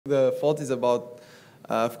The fault is about,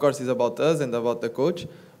 of course, is about us and about the coach,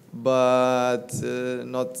 but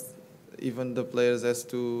not even the players has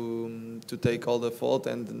to take all the fault,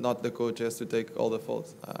 and not the coach has to take all the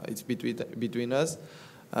fault. It's between us.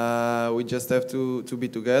 We just have to be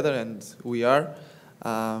together, and we are.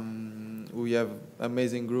 We have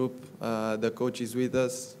amazing group. The coach is with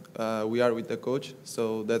us. We are with the coach,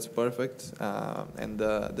 so that's perfect. And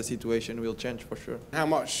the situation will change for sure. How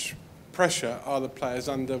much pressure are the players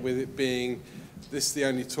under with it being this the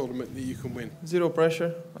only tournament that you can win? Zero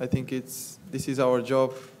pressure. I think this is our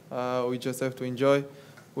job. We just have to enjoy,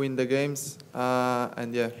 win the games,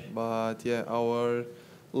 and our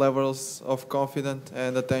levels of confidence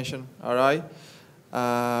and attention are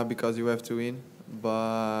high because you have to win.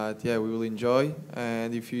 But yeah, we will enjoy,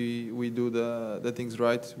 and if we do the things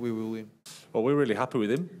right, we will win. Well, we're really happy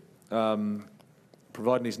with him.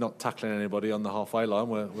 Providing he's not tackling anybody on the halfway line,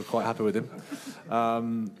 we're quite happy with him.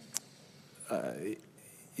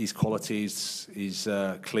 His qualities is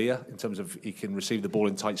clear in terms of he can receive the ball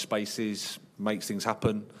in tight spaces, makes things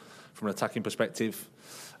happen from an attacking perspective.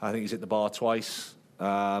 I think he's hit the bar twice,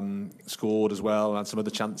 scored as well, and some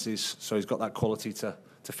other chances. So he's got that quality to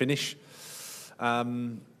finish.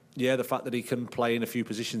 The fact that he can play in a few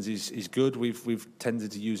positions is good. We've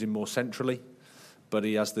tended to use him more centrally, but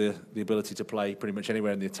he has the ability to play pretty much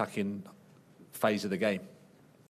anywhere in the attacking phase of the game.